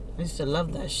 I used to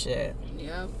love that shit.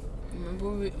 Yep.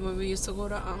 Remember when we used to go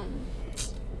to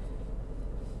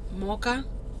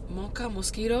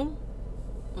Mosquito?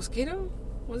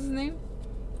 What's his name?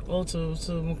 Oh, to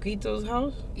Moquito's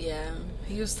house? Yeah.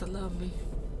 He used to love me.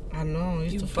 I know.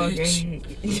 He used to fucking...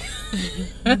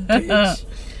 Bitch.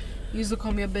 He used to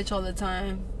call me a bitch all the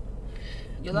time.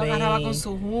 Yo la agarraba con su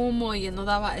humo y él no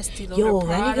daba estilo. Yo,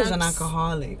 that nigga's an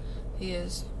alcoholic. He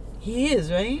is. He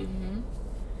is, right? Mm-hmm.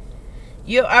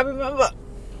 Yo, I remember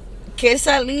que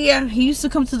salía. He used to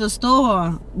come to the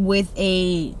store with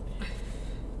a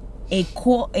a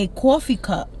coffee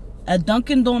cup, a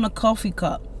Dunkin' Donut coffee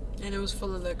cup. And it was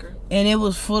full of liquor. And it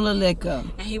was full of liquor.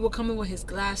 And he would come in with his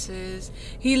glasses.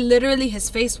 His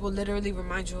face will literally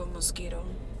remind you of a mosquito.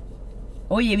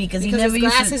 Oh yeah, because he never his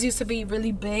glasses used to be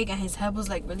really big and his head was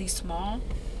like really small.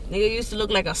 Nigga used to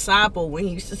look like a sapo when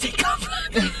he used to take off.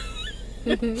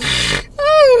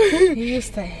 He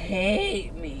used to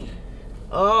hate me.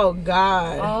 Oh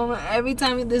God. Oh, every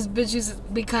time this bitch used to,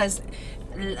 because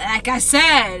like I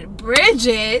said,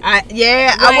 Bridget. I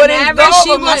wouldn't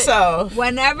go over myself.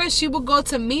 Whenever she would go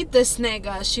to meet this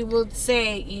nigga, she would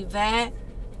say, Yvette,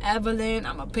 Evelyn,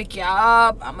 I'm gonna pick you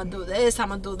up. I'm gonna do this. I'm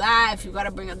gonna do that. If you gotta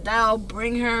bring Adele,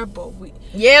 bring her. But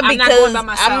because I'm not going by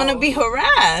myself. I'm gonna be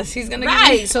harassed. He's gonna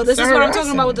So this is what I'm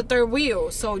talking about with the third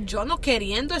wheel. So yo no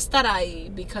queriendo estar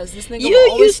ahí because this nigga you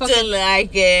always used to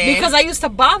like it because I used to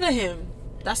bother him.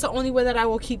 That's the only way that I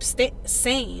will keep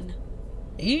sane.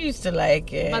 You used to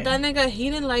like it, but that nigga, he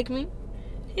didn't like me.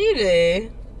 He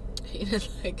did. He didn't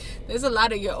like. There's a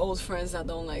lot of your old friends that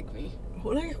don't like me.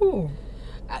 Like who?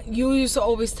 You used to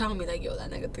always tell me, like, yo, that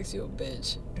nigga thinks you a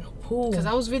bitch. Who? Because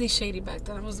I was really shady back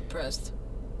then. I was depressed.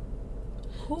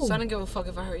 Who? So I don't give a fuck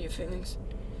if I hurt your feelings.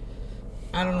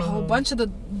 I don't know. A whole bunch of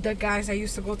the guys I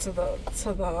used to go to the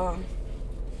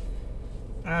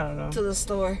I don't know. To the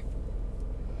store.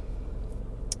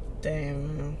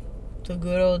 Damn, man. The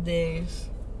good old days.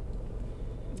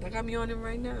 Like I'm yawning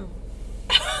right now.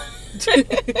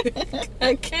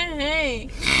 I can't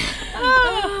hang.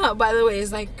 By the way,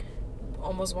 it's like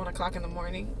almost 1 o'clock in the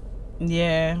morning.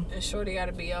 Yeah. And Shorty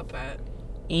gotta be up at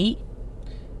 8,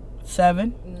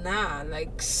 7. Nah,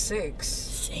 like 6.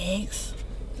 6.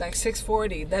 Like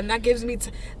 6:40. Then that gives me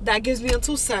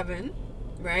until 7,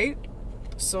 right?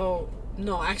 So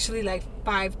no, actually like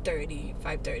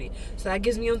 5:30. So that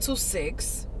gives me until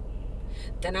 6.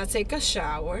 Then I take a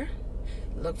shower,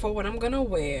 look for what I'm gonna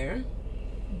wear.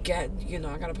 I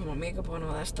gotta put my makeup on,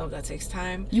 all that stuff. That takes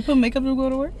time. You put makeup to go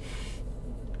to work?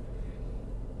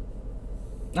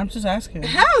 I'm just asking.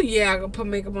 Hell yeah, I gotta put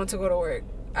makeup on to go to work.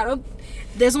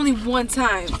 There's only one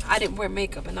time I didn't wear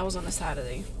makeup, and that was on a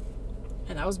Saturday.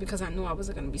 And that was because I knew I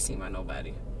wasn't gonna be seen by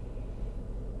nobody.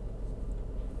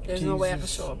 There's no way I could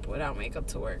show up without makeup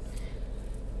to work.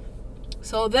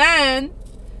 So then,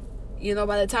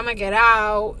 by the time I get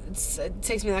out, it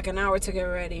takes me like an hour to get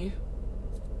ready.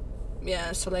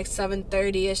 Yeah, so like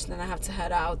 7:30ish, then I have to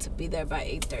head out to be there by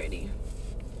 8:30.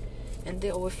 And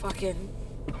deal with fucking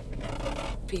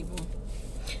people.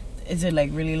 Is it like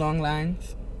really long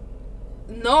lines?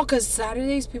 No, because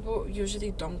Saturdays people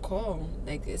usually don't call.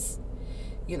 Like it's,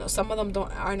 some of them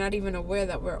are not even aware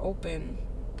that we're open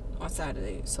on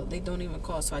Saturday, so they don't even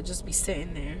call. So I just be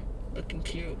sitting there looking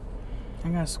cute. I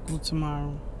got school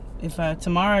tomorrow.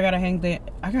 Tomorrow I gotta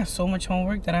I got so much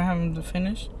homework that I haven't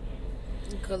finished.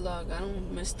 Good luck. I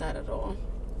don't miss that at all.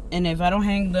 And if I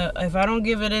don't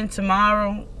give it in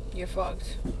tomorrow, you're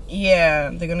fucked.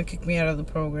 Yeah, they're gonna kick me out of the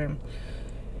program.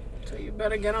 So you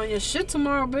better get on your shit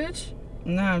tomorrow, bitch.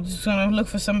 Nah, I'm just gonna look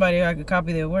for somebody who I could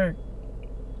copy their work.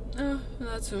 Oh,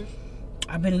 that too.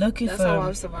 I've been looking That's how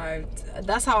I've survived.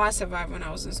 That's how I survived when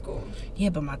I was in school. Yeah,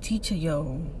 but my teacher,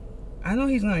 I know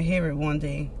he's gonna hear it one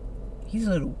day. He's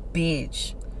a little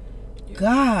bitch.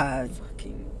 God.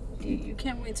 You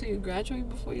can't wait till you graduate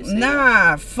before you say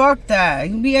that. Fuck that.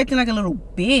 You be acting like a little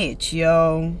bitch,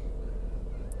 yo.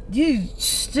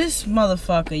 This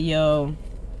motherfucker, yo.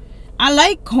 I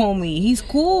like homie. He's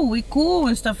cool. We cool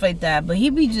and stuff like that. But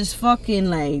he be just fucking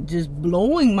like just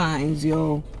blowing minds,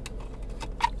 yo.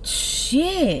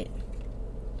 Shit.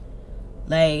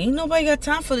 Like, ain't nobody got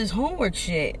time for this homework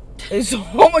shit. It's so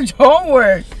much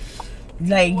homework.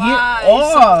 Like, why get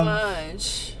off. So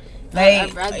much?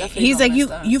 Like, he's like,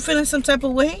 you feeling some type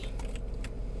of way?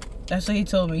 That's what he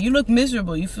told me. You look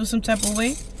miserable. You feel some type of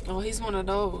way? Oh, he's one of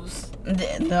those.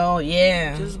 No,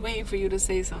 yeah. Just waiting for you to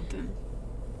say something.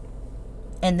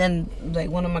 And then, like,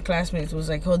 one of my classmates was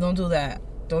like, oh, don't do that.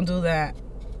 Don't do that.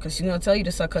 Because she's going to tell you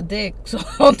to suck her dick. So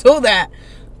don't do that.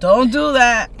 Don't do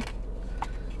that.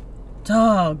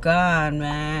 Oh, God,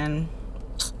 man.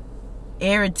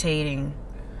 Irritating.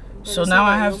 So now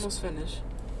I have... almost finished.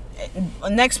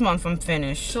 Next month I'm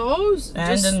finished. So just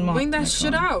bring that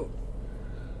shit out.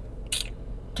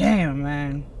 Damn,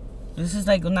 man. This is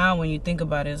like now when you think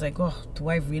about it, it's like, oh, do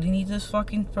I really need this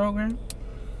fucking program?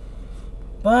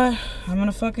 But I'm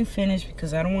gonna fucking finish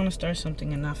because I don't want to start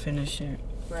something and not finish it.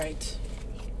 Right.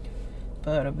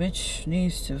 But a bitch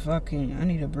needs to I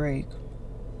need a break.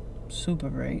 Super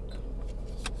break.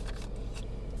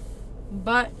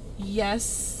 But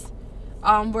yes,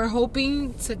 we're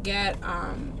hoping to get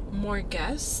more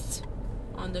guests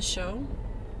on the show.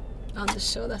 On the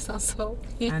show, that sounds so.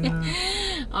 I know.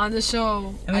 On the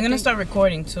show. And we're gonna start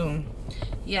recording too.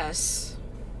 Yes.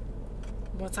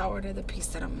 Once I order the piece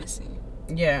that I'm missing.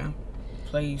 Yeah.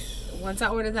 Please. Once I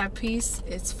order that piece,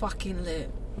 it's fucking lit.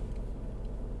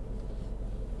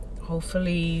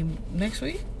 Hopefully next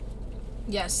week?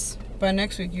 Yes. By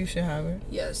next week you should have it.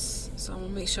 Yes. So I'm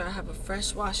gonna make sure I have a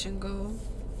fresh wash and go.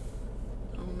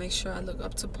 I'm gonna make sure I look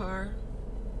up to par.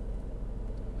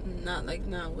 Not like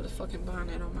now with a fucking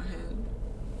bonnet on my head.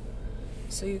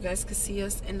 So you guys can see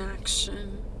us in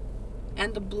action.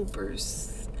 And the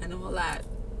bloopers and all that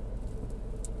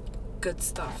good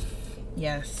stuff.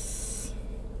 Yes.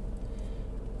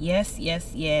 Yes.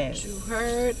 You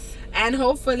heard. And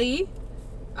hopefully,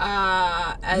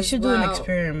 as we should do an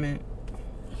experiment.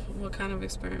 What kind of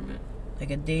experiment?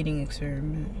 Like a dating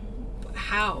experiment.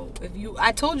 How?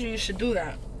 I told you should do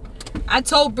that. I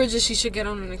told Bridget she should get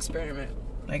on an experiment.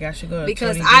 Like I should go to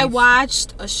because 20 I dates.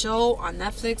 watched a show on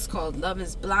Netflix called Love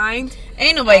is Blind.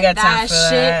 Ain't nobody got time for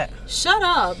that. Shut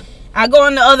up. I go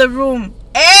in the other room.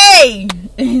 Hey,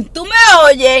 tú me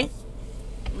oyes?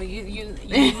 But you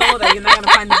know that you're not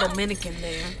gonna find a Dominican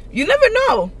there. You never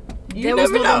know. There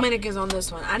was no Dominicans on this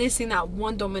one. I didn't see not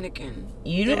one Dominican.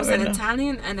 There was an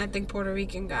Italian and I think Puerto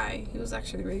Rican guy. He was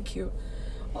actually really cute.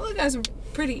 All the guys were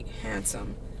pretty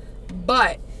handsome.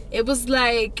 But it was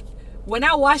like, when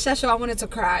I watched that show, I wanted to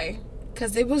cry.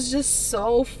 Because it was just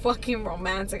so fucking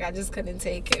romantic. I just couldn't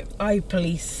take it. Ay,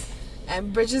 please.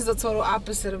 And Bridget's the total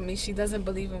opposite of me. She doesn't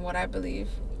believe in what I believe.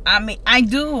 I mean, I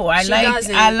do. I like all of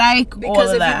that.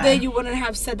 Because if you did, you wouldn't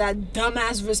have said that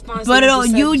dumbass response. But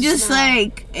you just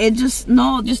like it. Just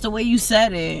the way you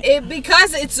said it.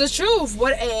 Because it's the truth.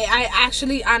 What I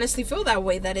actually honestly feel that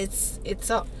way. That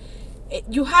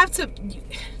you have to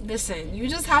listen. You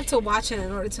just have to watch it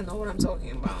in order to know what I'm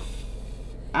talking about.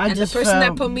 And the person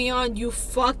that put me on, you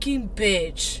fucking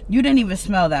bitch. You didn't even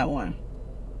smell that one.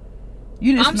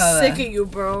 You didn't smell that. I'm sick of you,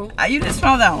 bro. You didn't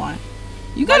smell that one.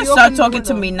 You gotta start talking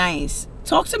to me nice.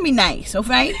 Talk to me nice,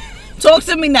 okay? Talk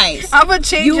to me nice. I'm gonna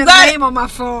change your name on my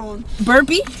phone.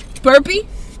 Burpee?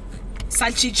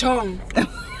 Salchichon.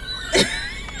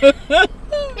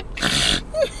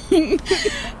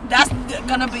 That's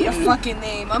gonna be your fucking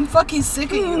name. I'm fucking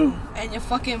sick of you and your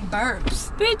fucking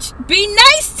burps. Bitch, be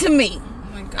nice to me.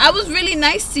 Oh my God. I was really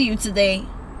nice to you today.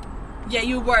 Yeah,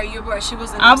 you were. She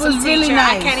was an awesome I was really teacher.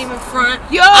 nice. I can't even front.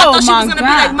 Yo, I thought she was gonna be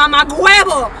like Mama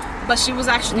Huevo. But she was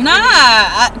actually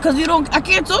because I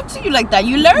can't talk to you like that.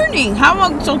 You're learning. How am I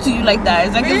gonna talk to you like that?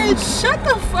 It's like bitch, shut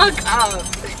the fuck up.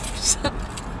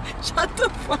 Shut the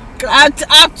fuck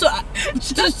up.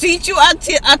 To teach you, I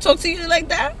talk to you like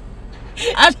that.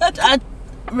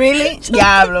 Really?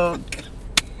 Diablo.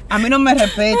 A mí no me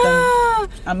respetan.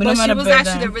 But she was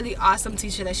actually a really awesome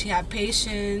teacher. That she had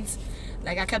patience.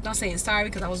 Like, I kept on saying sorry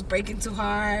because I was braking too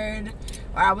hard,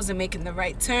 or I wasn't making the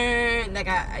right turn. Like,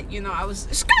 I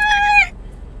was.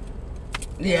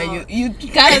 Yeah, you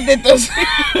kind of did those.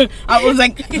 I was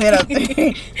like,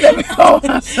 espérate. Let me hold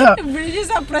myself. Bridget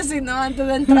está pressing antes de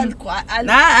entrar al cuarto.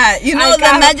 Nah, you know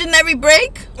the imaginary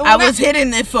brake? I was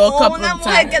hitting it for a couple of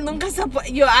times. Que nunca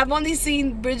I've only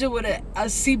seen Bridget with a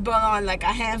seatbelt on like a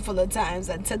handful of times,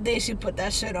 and today she put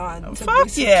that shit on to be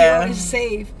secure and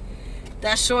safe.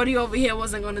 That shorty over here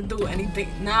wasn't gonna do anything.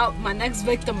 Now my next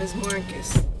victim is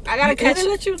Marcus. I gotta catch him.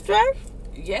 Let you drive?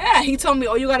 Yeah, he told me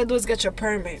all you gotta do is get your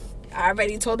permit. I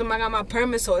already told him I got my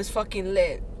permit, so it's fucking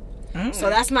lit. So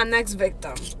that's my next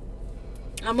victim.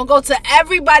 I'm gonna go to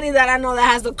everybody that I know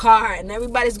that has the car, and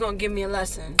everybody's gonna give me a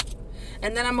lesson.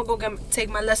 And then I'm gonna go take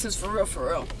my lessons for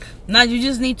real. Now you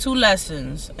just need 2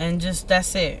 lessons, and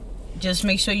that's it. Just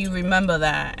make sure you remember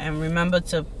that, and remember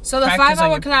to. So the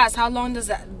 5-hour class, how long does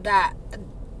that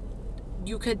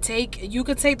you could take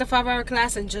the 5-hour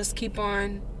class and just keep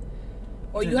on,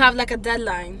 or you have like a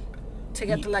deadline to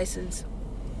get the license?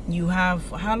 You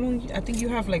have how long? I think you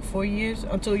have like 4 years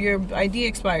until your ID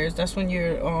expires. That's when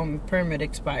your permit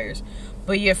expires.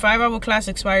 But your 5-hour class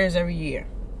expires every year.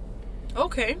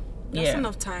 Okay, that's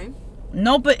enough time.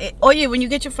 No, but when you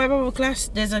get your 5-hour class,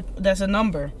 there's a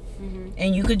number,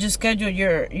 and you could just schedule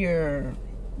your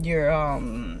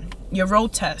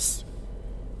road test.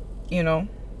 You know,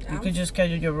 you could just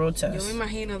schedule your road test. Yo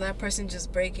imagino that person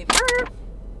just breaking.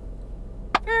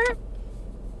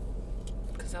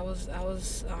 Because I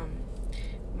was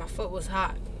my foot was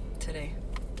hot today.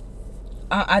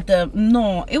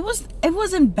 It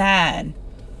wasn't bad,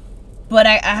 but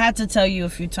I had to tell you a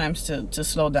few times to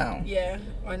slow down. Yeah,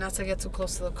 or not to get too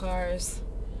close to the cars.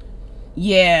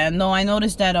 Yeah, no, I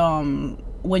noticed that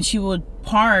when she would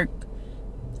park,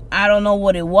 I don't know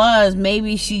what it was.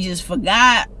 Maybe she just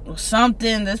forgot or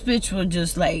something. This bitch would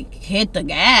just like hit the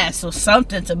gas or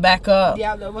something to back up.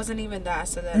 Yeah, there wasn't even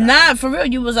that. Nah, for real.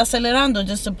 You was acelerando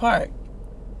just to park.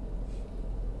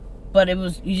 But it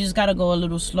was, you just gotta go a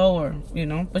little slower, you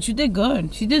know. But you did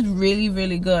good. She did really,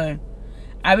 really good.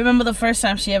 I remember the first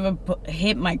time she ever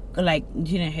hit my, like,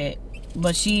 she didn't hit,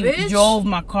 but she drove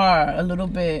my car a little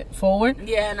bit forward.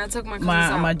 Yeah, and I took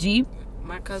my Jeep.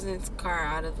 My cousin's car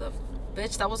out of the,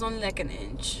 bitch, that was only like an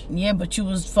inch. Yeah, but you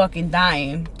was fucking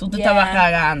dying. Tú te estabas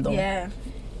cagando. Yeah.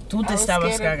 Tú te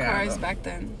estabas cagando. Cars back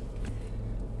then.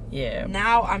 Yeah.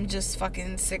 Now I'm just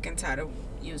fucking sick and tired of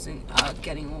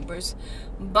getting Ubers.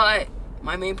 But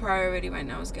my main priority right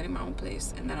now is getting my own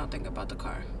place, and then I'll think about the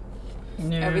car.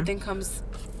 Yeah. Everything comes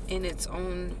in its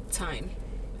own time.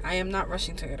 I am not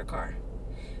rushing to get a car.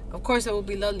 Of course, it would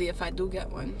be lovely if I do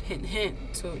get one. Hint,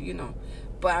 hint. To, you know.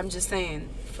 But I'm just saying,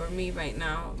 for me right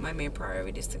now, my main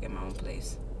priority is to get my own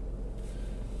place.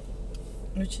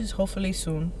 Which is hopefully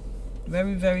soon.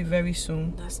 Very, very, very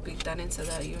soon. Let's speak that into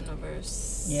that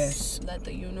universe. Yes. Let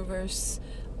the universe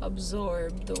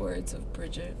absorb the words of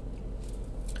Bridget.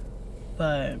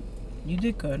 But you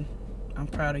did good. I'm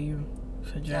proud of you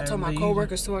for driving. I told my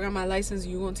coworkers too. I got my license.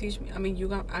 You gonna teach me? I mean,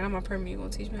 I got my permit. You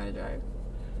gonna teach me how to drive?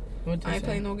 I ain't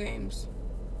playing no games.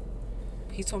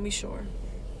 He told me sure.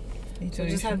 So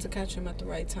just have to catch him at the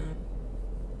right time.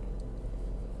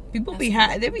 People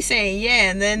they be saying yeah,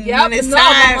 and then when it's time,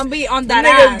 I'm gonna be on that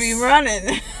niggas be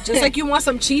running. Just like you want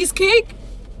some cheesecake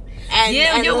and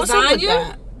lasagna. What's up with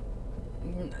that?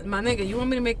 My nigga, you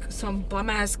want me to make some bum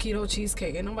ass keto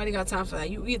cheesecake? Ain't nobody got time for that.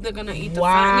 You either gonna eat the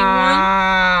fattening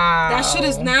one. That shit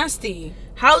is nasty.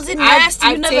 How's it nasty?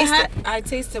 I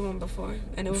tasted one before,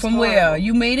 and it was from horrible. Where?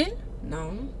 You made it?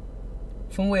 No.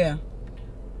 From where?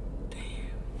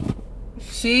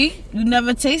 See, you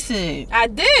never tasted it. I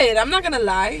did. I'm not gonna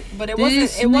lie, but it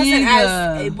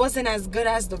wasn't as good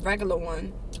as the regular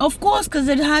one. Of course, because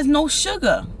it has no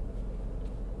sugar.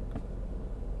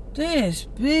 This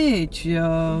bitch,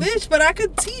 yo. Bitch, but I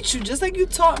could teach you just like you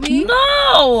taught me.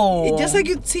 No. Just like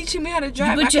you teaching me how to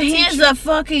drive. But your hands are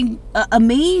fucking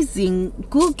amazing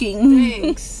cooking.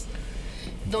 Thanks.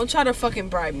 Don't try to fucking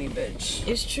bribe me, bitch.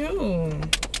 It's true.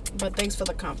 But thanks for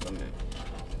the compliment.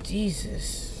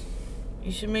 Jesus.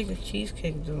 You should make a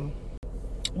cheesecake, though.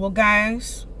 Well,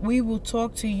 guys, we will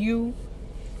talk to you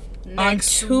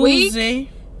next on Tuesday. Week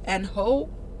and hope.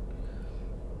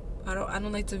 I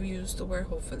don't like to use the word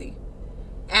hopefully.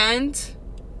 And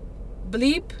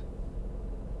bleep.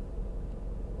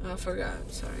 I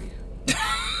forgot. Sorry.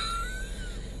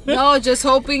 No, just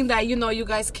hoping that you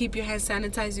guys keep your hands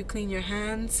sanitized. You clean your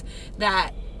hands.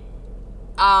 That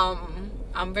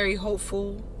I'm very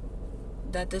hopeful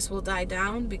that this will die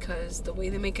down, because the way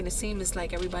they're making it seem is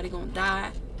like everybody gonna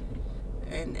die,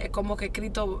 and es como que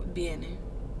Cristo viene.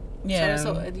 Yeah.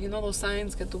 So you know those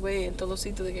signs que tú ves en todos los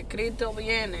sitios de que Cristo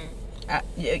viene.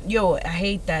 Yo, I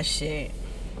hate that shit.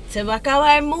 Se va a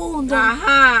acabar el mundo.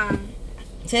 Ajá.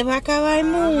 Se va a acabar el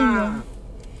mundo.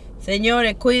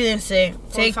 Señores, cuídense.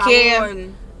 Take care.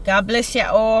 God bless you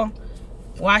all.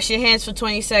 Wash your hands for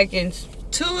 20 seconds.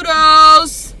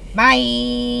 Toodles.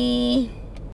 Bye.